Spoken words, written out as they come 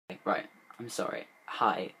Right, I'm sorry.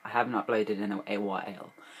 Hi, I haven't uploaded in a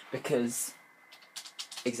while because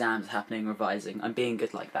exams happening, revising. I'm being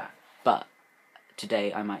good like that. But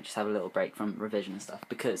today I might just have a little break from revision and stuff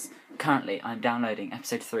because currently I'm downloading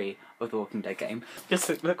episode 3 of the Walking Dead game.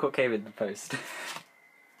 Just look what came in the post.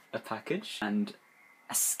 A package and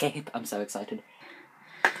Xscape. I'm so excited.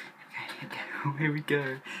 Okay, here we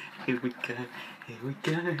go. Here we go. Here we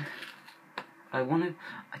go. I don't want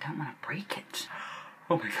to break it.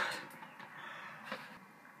 Oh my god.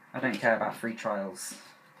 I don't care about free trials.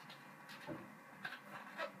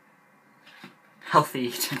 Healthy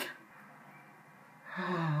eating.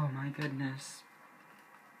 Oh my goodness.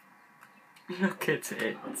 Look at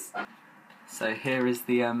it. So here is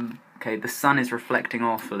the, okay, the sun is reflecting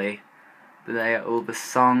awfully. But they are all the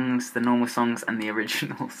songs, the normal songs and the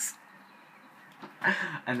originals.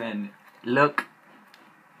 And then look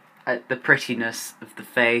at the prettiness of the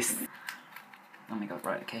face. Oh my god,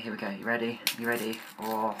 right, okay, here we go. You ready? You ready?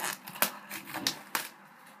 Oh.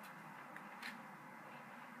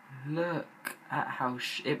 Look at how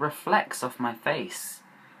it reflects off my face.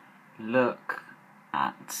 Look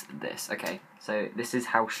at this. Okay, so this is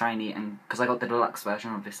how shiny, and because I got the deluxe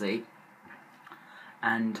version, obviously.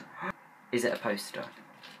 And is it a poster?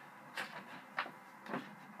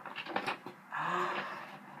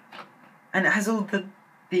 And it has all the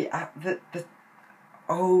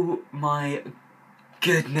oh my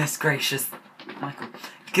goodness gracious, Michael,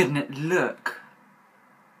 goodness, look.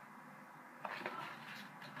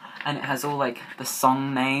 And it has all like the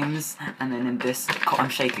song names, and then in this, I'm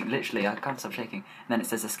shaking, literally, I can't stop shaking. And then it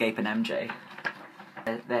says Xscape and MJ.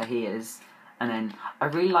 There he is. And then I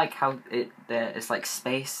really like how it's like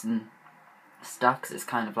space and stuff, because it's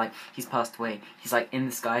kind of like he's passed away. He's like in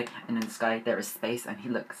the sky, and in the sky there is space, and he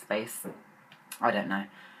looks space. I don't know.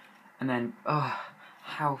 And then, oh,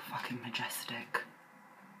 how fucking majestic.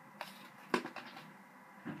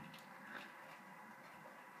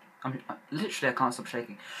 Literally, I can't stop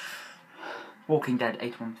shaking. Walking Dead,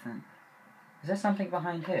 81%. Is there something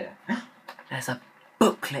behind here? There's a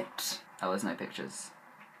booklet. Oh, there's no pictures.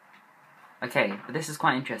 Okay, but this is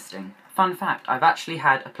quite interesting. Fun fact, I've actually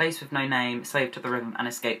had A Place With No Name, Slave to the Rhythm and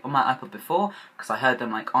Xscape on my iPod before, because I heard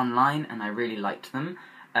them like online and I really liked them.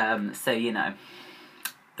 So, you know,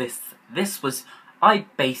 this was... I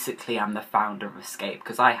basically am the founder of Xscape,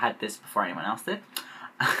 because I had this before anyone else did.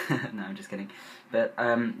 No, I'm just kidding. But,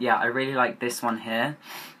 yeah, I really like this one here.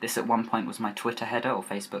 This at one point was my Twitter header, or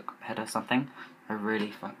Facebook header, something. I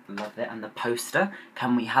really love it. And the poster.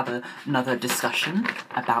 Can we have another discussion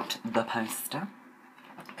about the poster?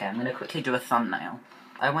 Okay, I'm going to quickly do a thumbnail.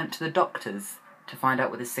 I went to the doctor's to find out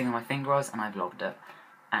what this thing on my finger was, and I vlogged it.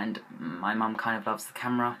 And my mum kind of loves the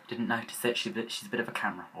camera, didn't notice it, she's a bit of a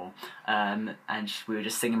camera whore. And we were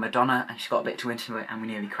just singing Madonna, and she got a bit too into it, and we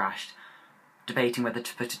nearly crashed. Debating whether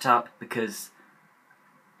to put it up, because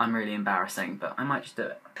I'm really embarrassing, but I might just do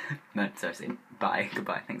it. No, seriously. Bye.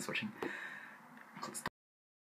 Goodbye. Thanks for watching.